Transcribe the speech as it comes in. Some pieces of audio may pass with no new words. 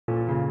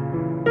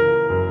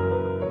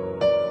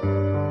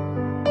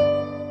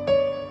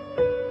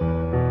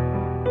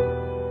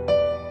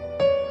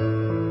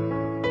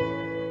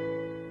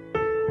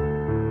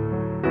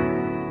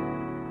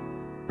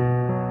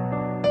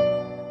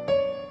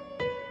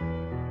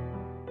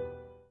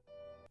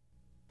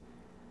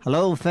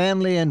Hello,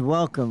 family, and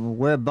welcome.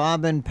 We're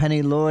Bob and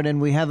Penny Lord,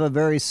 and we have a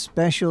very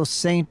special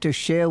saint to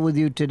share with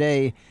you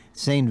today,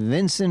 St.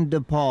 Vincent de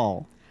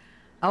Paul.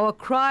 Our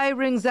cry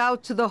rings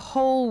out to the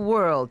whole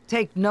world.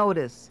 Take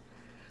notice.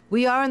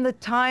 We are in the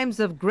times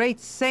of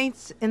great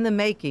saints in the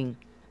making.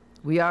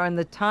 We are in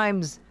the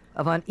times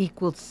of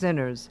unequaled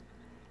sinners.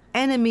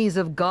 Enemies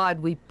of God,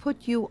 we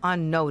put you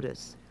on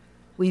notice.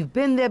 We've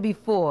been there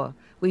before.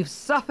 We've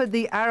suffered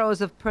the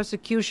arrows of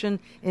persecution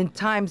in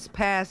times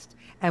past,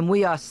 and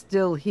we are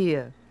still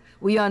here.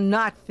 We are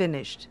not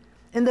finished.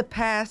 In the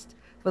past,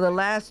 for the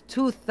last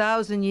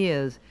 2,000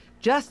 years,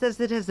 just as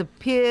it has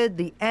appeared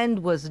the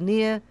end was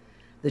near,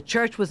 the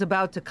church was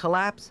about to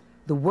collapse,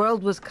 the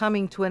world was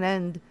coming to an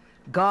end,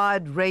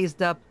 God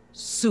raised up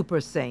super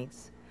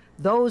saints,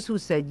 those who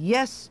said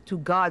yes to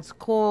God's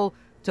call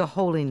to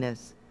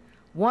holiness.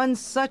 One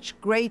such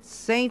great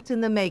saint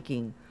in the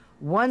making,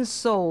 one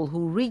soul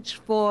who reached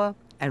for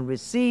and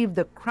received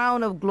the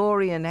crown of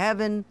glory in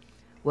heaven,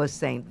 was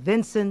St.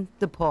 Vincent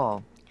de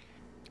Paul.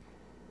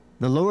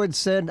 The Lord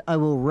said, I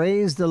will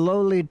raise the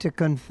lowly to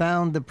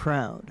confound the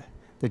proud.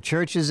 The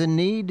church is in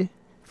need.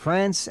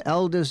 France,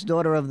 eldest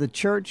daughter of the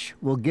church,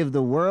 will give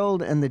the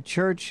world and the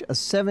church a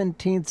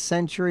 17th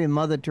century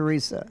Mother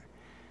Teresa.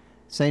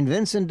 St.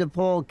 Vincent de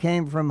Paul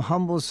came from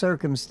humble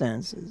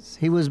circumstances.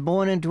 He was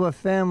born into a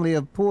family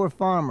of poor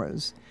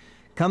farmers.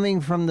 Coming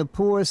from the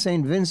poor,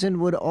 St. Vincent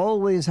would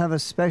always have a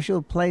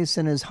special place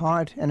in his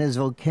heart and his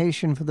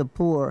vocation for the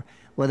poor,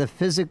 whether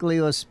physically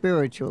or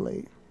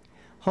spiritually.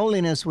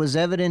 Holiness was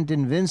evident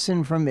in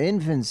Vincent from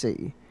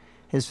infancy.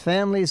 His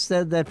family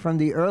said that from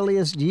the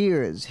earliest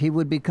years he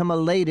would become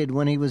elated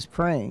when he was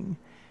praying.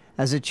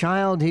 As a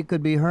child, he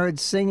could be heard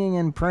singing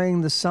and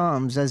praying the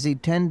Psalms as he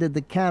tended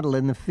the cattle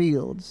in the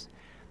fields.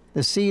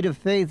 The seed of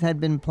faith had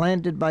been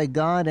planted by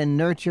God and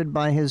nurtured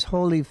by his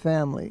holy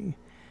family.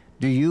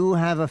 Do you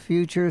have a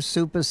future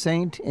super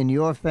saint in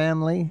your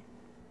family?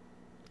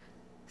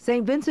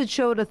 St. Vincent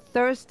showed a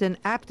thirst and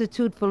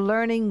aptitude for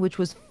learning which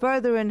was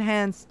further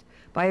enhanced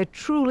by a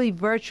truly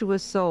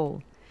virtuous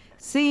soul.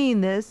 Seeing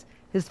this,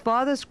 his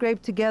father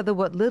scraped together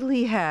what little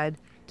he had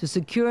to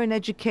secure an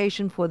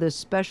education for their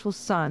special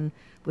son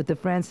with the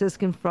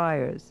Franciscan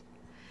friars.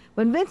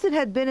 When Vincent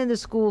had been in the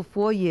school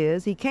 4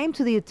 years, he came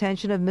to the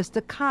attention of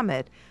Mr.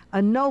 Comet,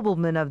 a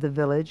nobleman of the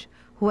village,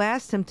 who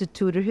asked him to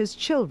tutor his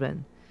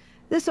children.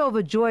 This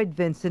overjoyed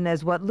Vincent,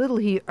 as what little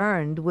he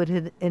earned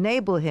would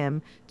enable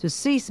him to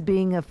cease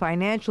being a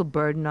financial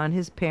burden on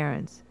his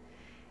parents.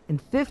 In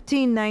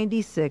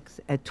 1596,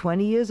 at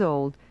 20 years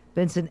old,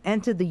 Vincent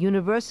entered the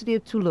University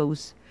of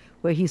Toulouse,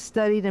 where he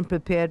studied and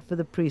prepared for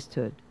the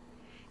priesthood.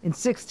 In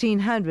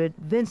 1600,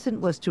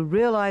 Vincent was to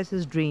realize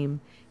his dream.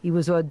 He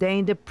was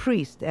ordained a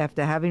priest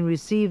after having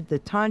received the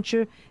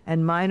tonsure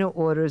and minor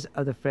orders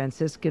of the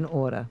Franciscan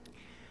order.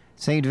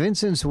 St.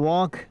 Vincent's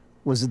walk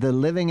was the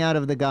living out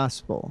of the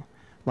gospel.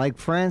 Like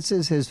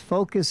Francis, his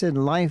focus in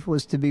life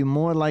was to be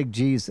more like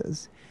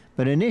Jesus.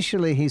 But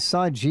initially he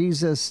saw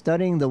Jesus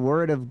studying the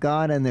Word of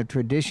God and the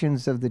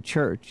traditions of the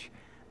church.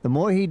 The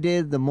more he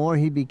did, the more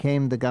he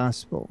became the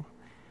gospel.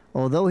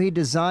 Although he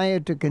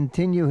desired to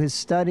continue his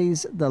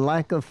studies, the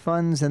lack of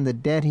funds and the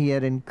debt he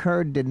had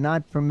incurred did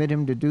not permit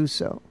him to do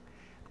so.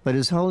 But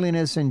his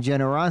holiness and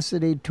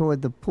generosity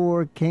toward the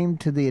poor came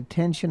to the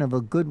attention of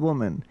a good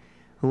woman,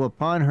 who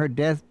upon her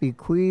death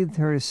bequeathed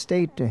her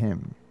estate to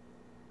him.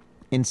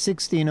 In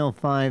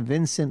 1605,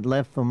 Vincent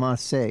left for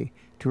Marseille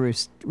to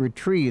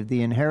retrieve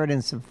the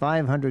inheritance of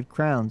 500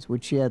 crowns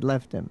which she had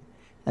left him,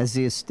 as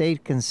the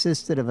estate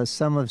consisted of a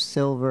sum of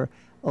silver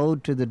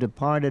owed to the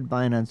departed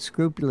by an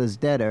unscrupulous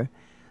debtor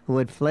who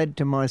had fled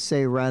to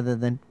Marseille rather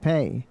than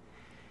pay.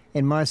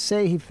 In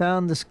Marseille he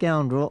found the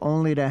scoundrel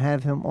only to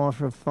have him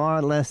offer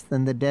far less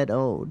than the debt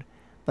owed,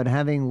 but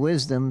having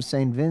wisdom,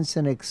 St.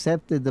 Vincent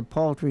accepted the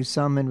paltry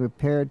sum and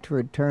prepared to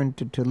return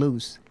to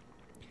Toulouse.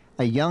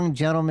 A young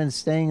gentleman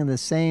staying in the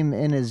same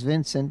inn as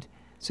Vincent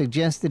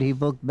suggested he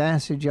book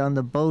passage on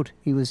the boat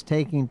he was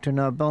taking to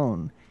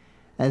Narbonne.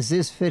 As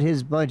this fit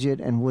his budget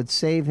and would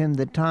save him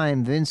the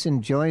time,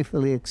 Vincent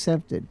joyfully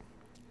accepted.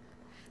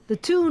 The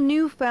two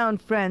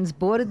newfound friends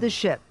boarded the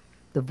ship.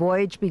 The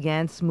voyage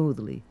began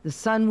smoothly. The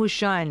sun was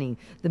shining.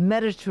 The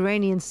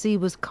Mediterranean Sea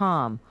was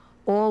calm.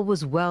 All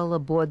was well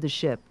aboard the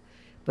ship.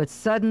 But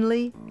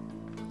suddenly,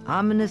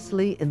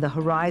 ominously, in the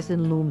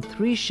horizon loomed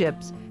 3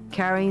 ships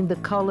carrying the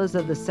colors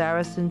of the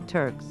Saracen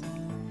Turks.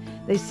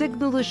 They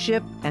signaled the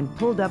ship and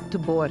pulled up to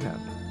board her.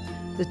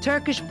 The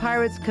Turkish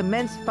pirates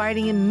commenced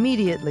fighting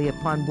immediately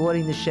upon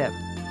boarding the ship.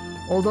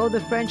 Although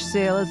the French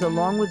sailors,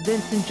 along with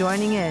Vincent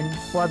joining in,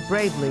 fought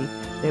bravely,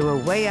 they were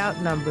way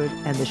outnumbered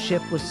and the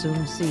ship was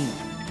soon seized.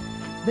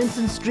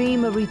 Vincent's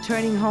dream of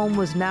returning home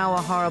was now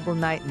a horrible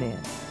nightmare.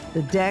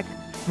 The deck,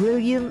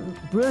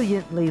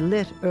 brilliantly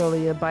lit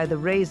earlier by the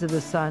rays of the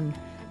sun,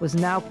 was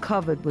now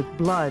covered with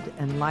blood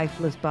and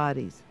lifeless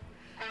bodies.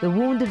 The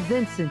wounded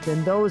Vincent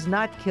and those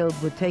not killed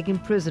were taken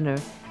prisoner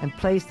and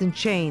placed in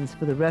chains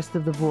for the rest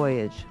of the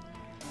voyage.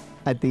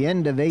 At the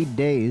end of 8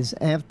 days,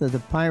 after the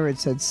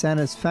pirates had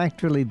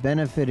satisfactorily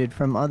benefited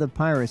from other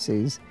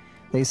piracies,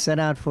 They set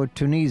out for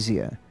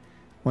Tunisia.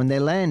 When they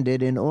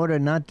landed, in order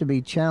not to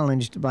be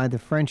challenged by the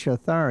French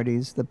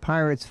authorities, the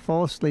pirates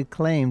falsely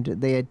claimed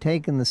they had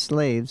taken the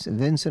slaves,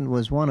 Vincent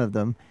was one of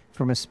them,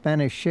 from a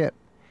Spanish ship.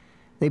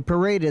 They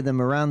paraded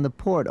them around the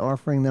port,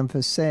 offering them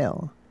for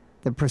sale.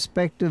 The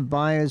prospective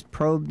buyers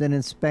probed and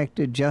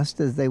inspected just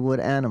as they would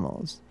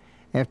animals.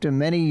 After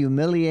many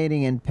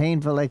humiliating and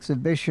painful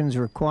exhibitions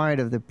required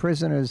of the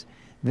prisoners,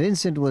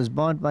 Vincent was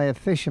bought by a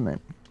fisherman.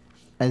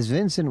 As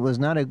Vincent was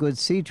not a good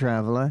sea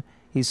traveler,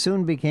 he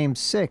soon became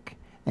sick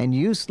and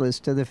useless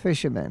to the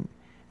fishermen,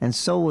 and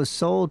so was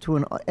sold to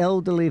an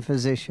elderly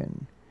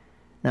physician.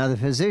 Now the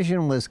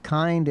physician was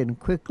kind and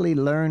quickly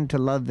learned to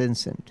love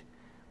Vincent.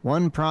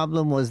 One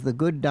problem was the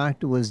good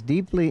doctor was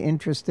deeply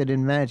interested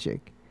in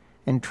magic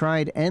and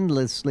tried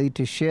endlessly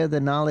to share the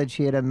knowledge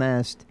he had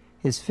amassed,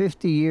 his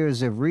 50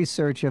 years of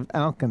research of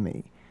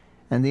alchemy.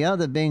 And the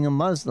other, being a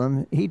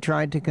Muslim, he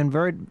tried to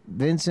convert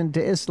Vincent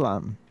to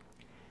Islam.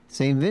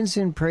 St.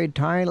 Vincent prayed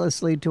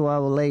tirelessly to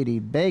Our Lady,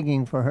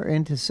 begging for her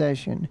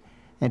intercession,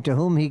 and to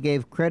whom he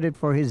gave credit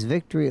for his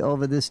victory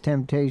over this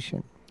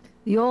temptation.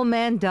 The old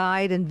man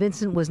died, and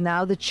Vincent was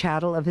now the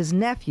chattel of his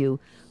nephew,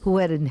 who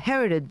had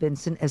inherited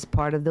Vincent as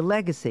part of the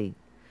legacy.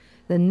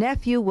 The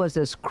nephew was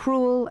as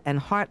cruel and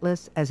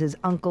heartless as his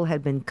uncle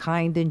had been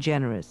kind and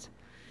generous.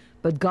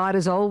 But God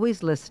is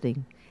always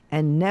listening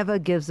and never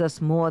gives us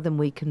more than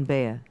we can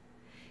bear.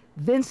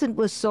 Vincent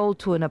was sold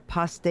to an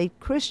apostate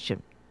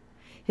Christian.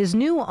 His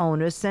new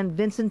owner sent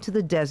Vincent to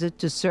the desert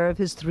to serve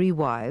his 3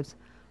 wives,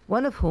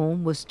 one of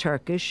whom was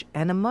Turkish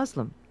and a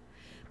Muslim.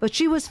 But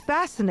she was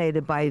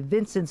fascinated by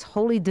Vincent's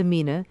holy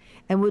demeanor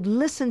and would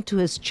listen to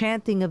his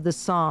chanting of the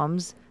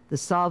Psalms, the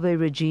Salve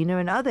Regina,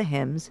 and other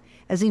hymns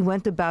as he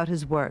went about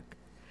his work.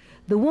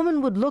 The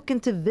woman would look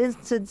into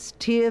Vincent's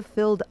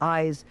tear-filled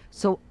eyes,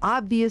 so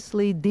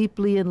obviously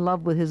deeply in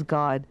love with his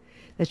God,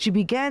 that she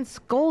began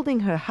scolding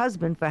her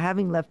husband for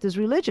having left his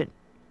religion.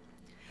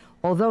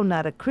 Although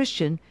not a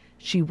Christian,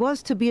 she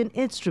was to be an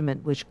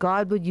instrument which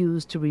God would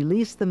use to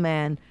release the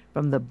man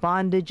from the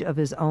bondage of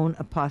his own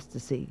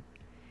apostasy.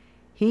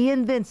 He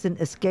and Vincent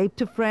escaped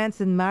to France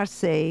and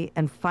Marseille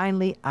and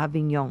finally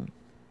Avignon.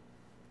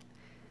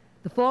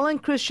 The fallen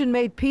Christian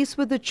made peace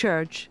with the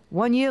church,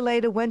 1 year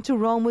later went to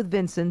Rome with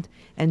Vincent,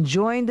 and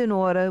joined an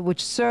order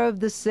which served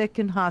the sick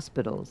in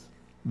hospitals.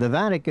 The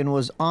Vatican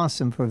was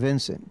awesome for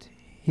Vincent.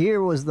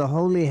 Here was the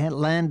holy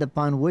land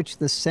upon which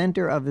the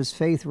center of his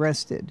faith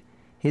rested,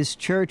 his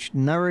church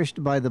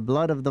nourished by the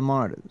blood of the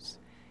martyrs.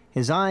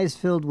 His eyes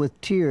filled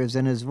with tears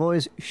and his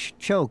voice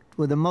choked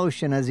with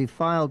emotion as he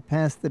filed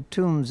past the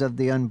tombs of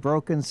the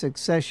unbroken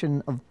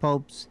succession of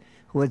popes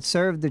who had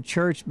served the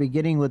church,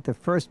 beginning with the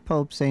first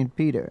Pope, St.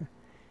 Peter.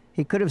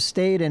 He could have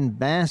stayed and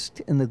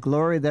basked in the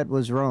glory that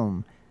was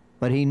Rome,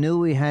 but he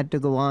knew he had to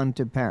go on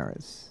to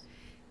Paris.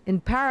 In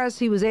Paris,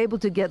 he was able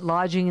to get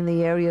lodging in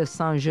the area of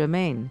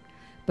Saint-Germain,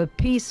 but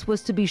peace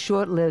was to be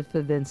short-lived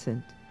for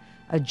Vincent.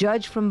 A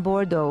judge from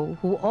Bordeaux,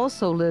 who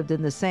also lived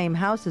in the same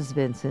house as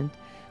Vincent,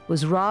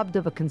 was robbed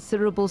of a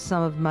considerable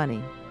sum of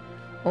money.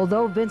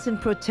 Although Vincent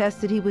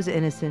protested he was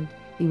innocent,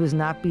 he was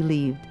not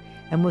believed,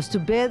 and was to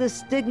bear the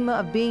stigma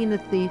of being a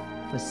thief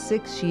for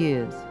 6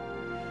 years.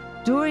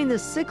 During the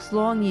 6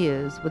 long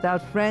years,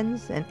 without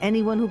friends and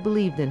anyone who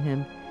believed in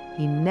him,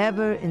 he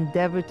never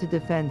endeavored to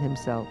defend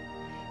himself.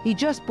 He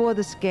just bore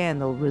the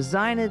scandal,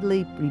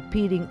 resignedly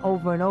repeating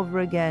over and over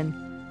again,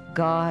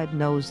 "God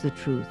knows the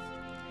truth."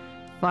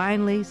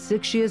 Finally,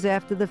 6 years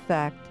after the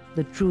fact,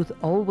 the truth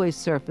always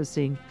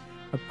surfacing,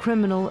 a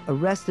criminal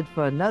arrested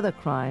for another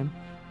crime,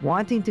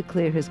 wanting to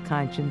clear his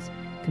conscience,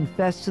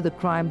 confessed to the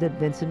crime that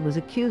Vincent was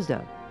accused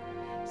of.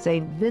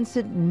 St.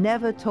 Vincent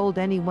never told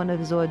anyone of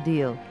his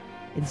ordeal.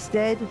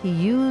 Instead, he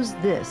used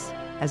this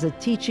as a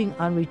teaching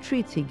on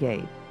retreats he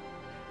gave.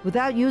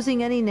 Without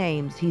using any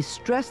names, he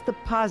stressed the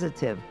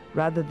positive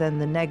rather than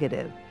the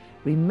negative,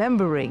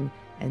 remembering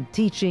and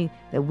teaching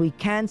that we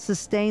can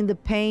sustain the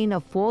pain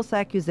of false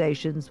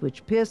accusations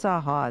which pierce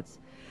our hearts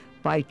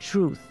by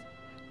truth,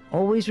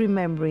 always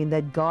remembering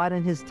that God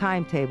in his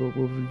timetable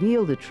will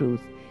reveal the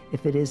truth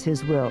if it is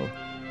his will.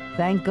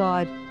 Thank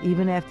God,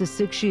 even after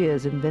 6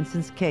 years in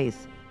Vincent's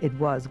case, it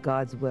was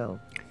God's will.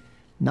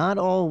 Not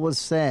all was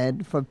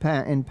said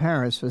in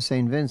Paris for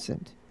St.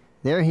 Vincent.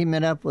 There he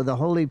met up with the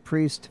holy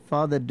priest,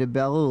 Father de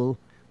Bérulle,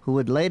 who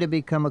would later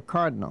become a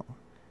cardinal.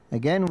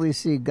 Again, we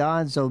see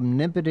God's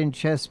omnipotent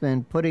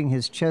chessman putting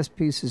his chess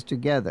pieces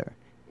together,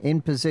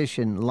 in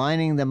position,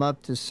 lining them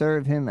up to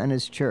serve him and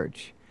his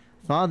church.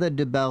 Father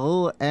de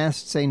Bérulle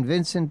asked St.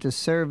 Vincent to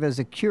serve as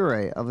a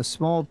curé of a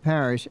small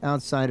parish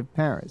outside of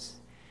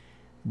Paris.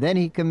 Then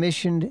he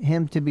commissioned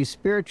him to be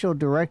spiritual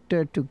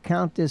director to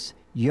Countess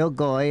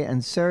Yogoy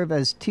and serve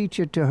as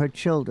teacher to her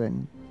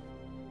children.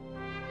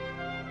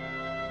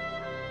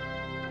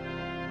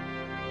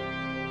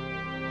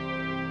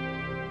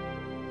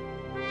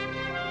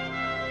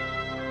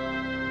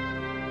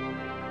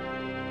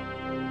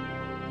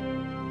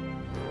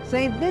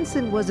 St.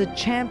 Vincent was a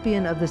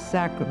champion of the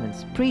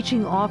sacraments,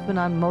 preaching often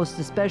on most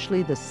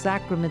especially the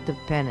sacrament of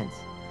penance.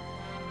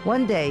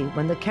 One day,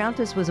 when the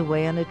Countess was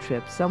away on a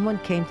trip, someone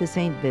came to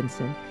St.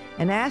 Vincent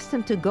and asked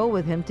him to go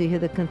with him to hear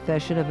the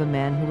confession of a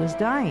man who was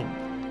dying.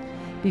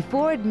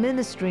 Before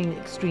administering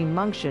extreme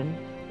unction,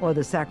 or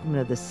the sacrament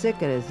of the sick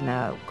it is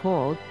now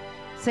called,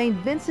 St.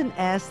 Vincent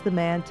asked the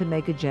man to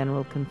make a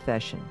general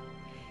confession.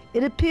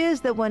 It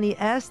appears that when he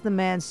asked the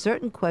man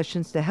certain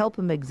questions to help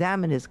him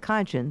examine his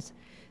conscience,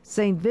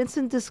 St.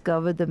 Vincent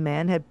discovered the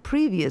man had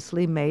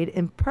previously made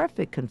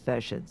imperfect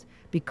confessions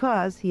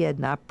because he had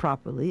not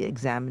properly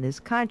examined his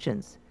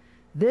conscience,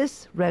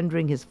 this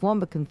rendering his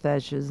former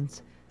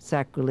confessions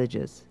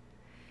sacrilegious.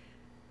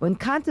 When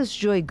Countess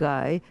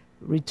Joygay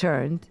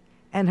returned,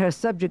 and her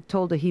subject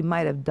told her he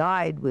might have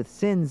died with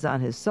sins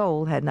on his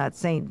soul had not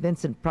St.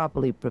 Vincent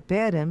properly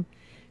prepared him,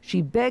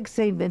 she begged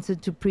St.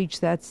 Vincent to preach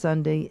that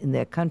Sunday in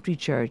their country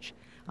church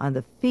on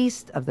the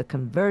feast of the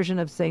conversion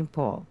of St.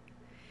 Paul.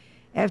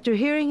 After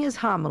hearing his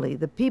homily,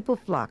 the people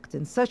flocked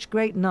in such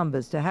great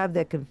numbers to have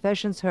their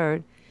confessions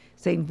heard,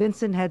 St.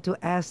 Vincent had to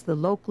ask the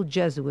local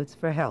Jesuits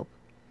for help.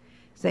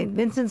 St.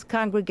 Vincent's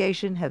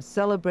congregation have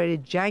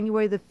celebrated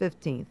January the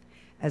 15th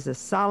as a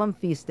solemn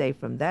feast day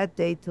from that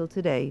day till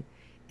today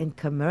in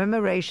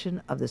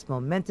commemoration of this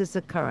momentous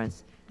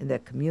occurrence in their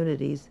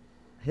community's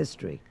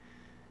history.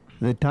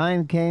 The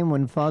time came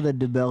when Father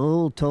de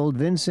Berulle told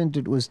Vincent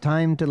it was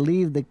time to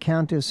leave the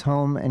Countess'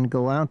 home and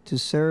go out to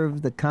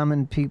serve the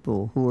common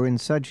people who were in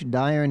such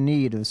dire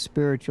need of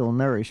spiritual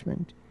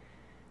nourishment.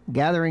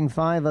 Gathering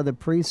 5 other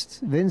priests,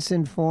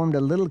 Vincent formed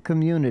a little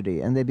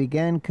community, and they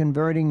began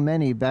converting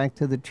many back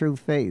to the true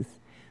faith,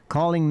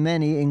 calling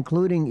many,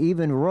 including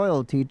even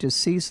royalty, to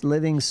cease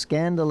living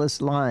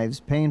scandalous lives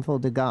painful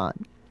to God.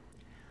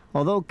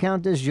 Although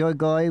Countess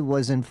Joygay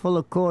was in full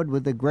accord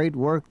with the great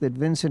work that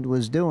Vincent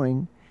was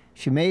doing,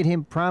 she made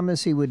him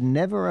promise he would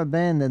never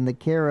abandon the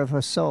care of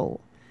her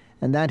soul,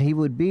 and that he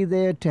would be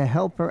there to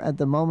help her at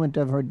the moment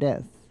of her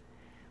death.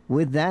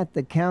 With that,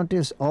 the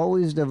Countess,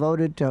 always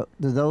devoted to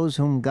those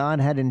whom God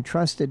had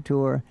entrusted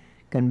to her,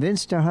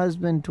 convinced her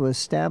husband to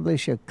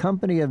establish a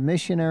company of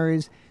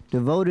missionaries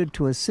devoted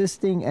to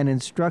assisting and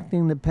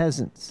instructing the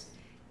peasants.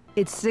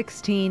 It's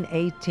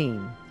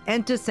 1618.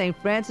 Enter St.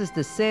 Francis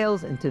de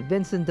Sales into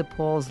Vincent de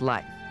Paul's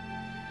life.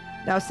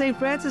 Now, St.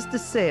 Francis de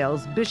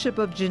Sales, Bishop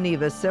of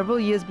Geneva several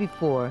years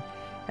before,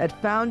 had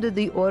founded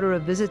the Order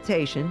of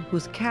Visitation,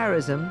 whose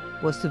charism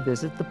was to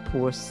visit the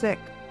poor sick.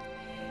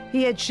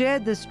 He had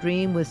shared this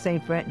dream with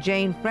St.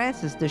 Jane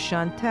Frances de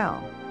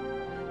Chantal.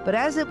 But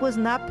as it was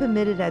not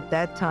permitted at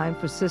that time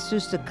for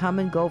sisters to come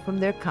and go from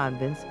their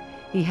convents,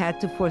 he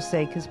had to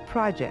forsake his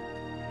project.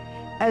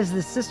 As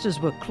the sisters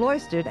were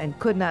cloistered and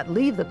could not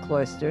leave the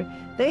cloister,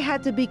 they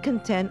had to be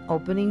content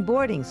opening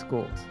boarding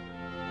schools.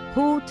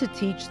 Who to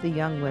teach the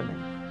young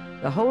women?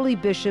 The holy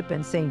bishop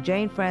and St.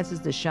 Jane Frances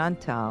de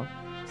Chantal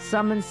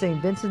summoned St.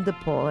 Vincent de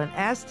Paul and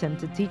asked him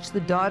to teach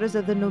the daughters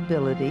of the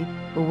nobility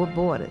who were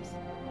boarders.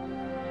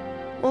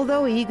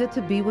 Although eager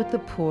to be with the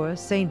poor,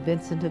 St.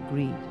 Vincent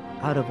agreed,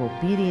 out of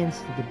obedience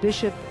to the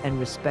bishop and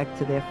respect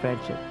to their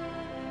friendship.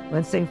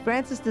 When St.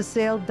 Francis de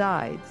Sales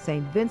died,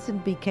 St.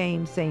 Vincent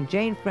became St.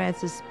 Jane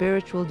Frances'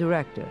 spiritual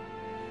director,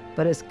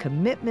 but his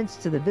commitments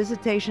to the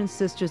Visitation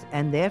Sisters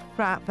and their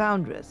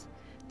foundress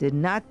did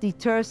not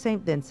deter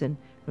St. Vincent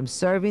from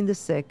serving the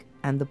sick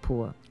and the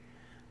poor.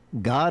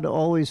 God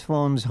always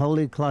forms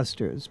holy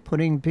clusters.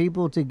 Putting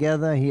people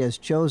together, he has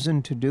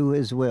chosen to do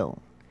his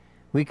will.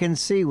 We can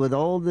see with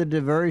all the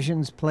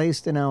diversions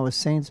placed in our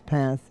saint's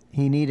path,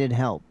 he needed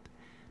help.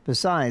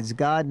 Besides,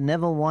 God,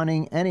 never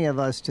wanting any of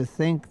us to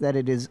think that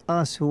it is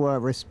us who are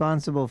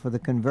responsible for the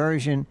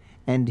conversion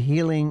and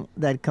healing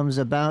that comes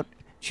about,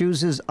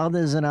 chooses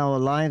others in our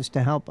lives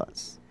to help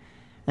us.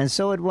 And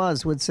so it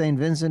was with St.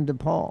 Vincent de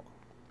Paul.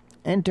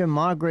 Enter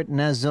Margaret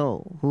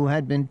Nazeau, who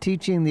had been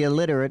teaching the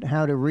illiterate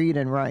how to read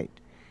and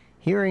write.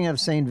 Hearing of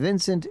St.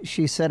 Vincent,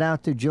 she set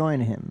out to join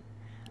him.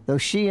 Though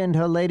she and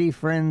her lady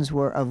friends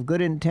were of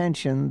good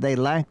intention, they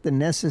lacked the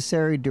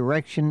necessary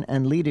direction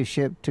and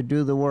leadership to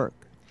do the work.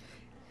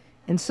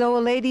 And so a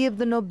lady of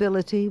the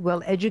nobility,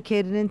 well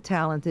educated and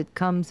talented,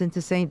 comes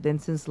into St.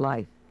 Vincent's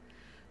life.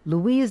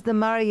 Louise de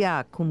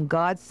Marillac, whom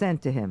God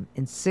sent to him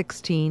in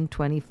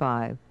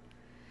 1625.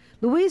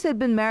 Louise had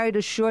been married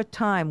a short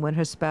time when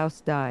her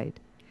spouse died.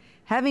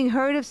 Having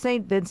heard of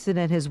St. Vincent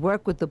and his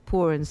work with the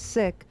poor and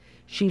sick,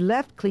 she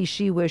left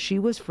Clichy, where she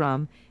was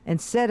from,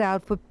 and set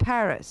out for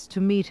Paris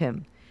to meet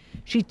him.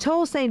 She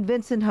told St.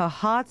 Vincent her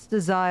heart's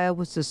desire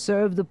was to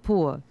serve the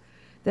poor,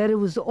 that it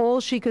was all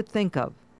she could think of.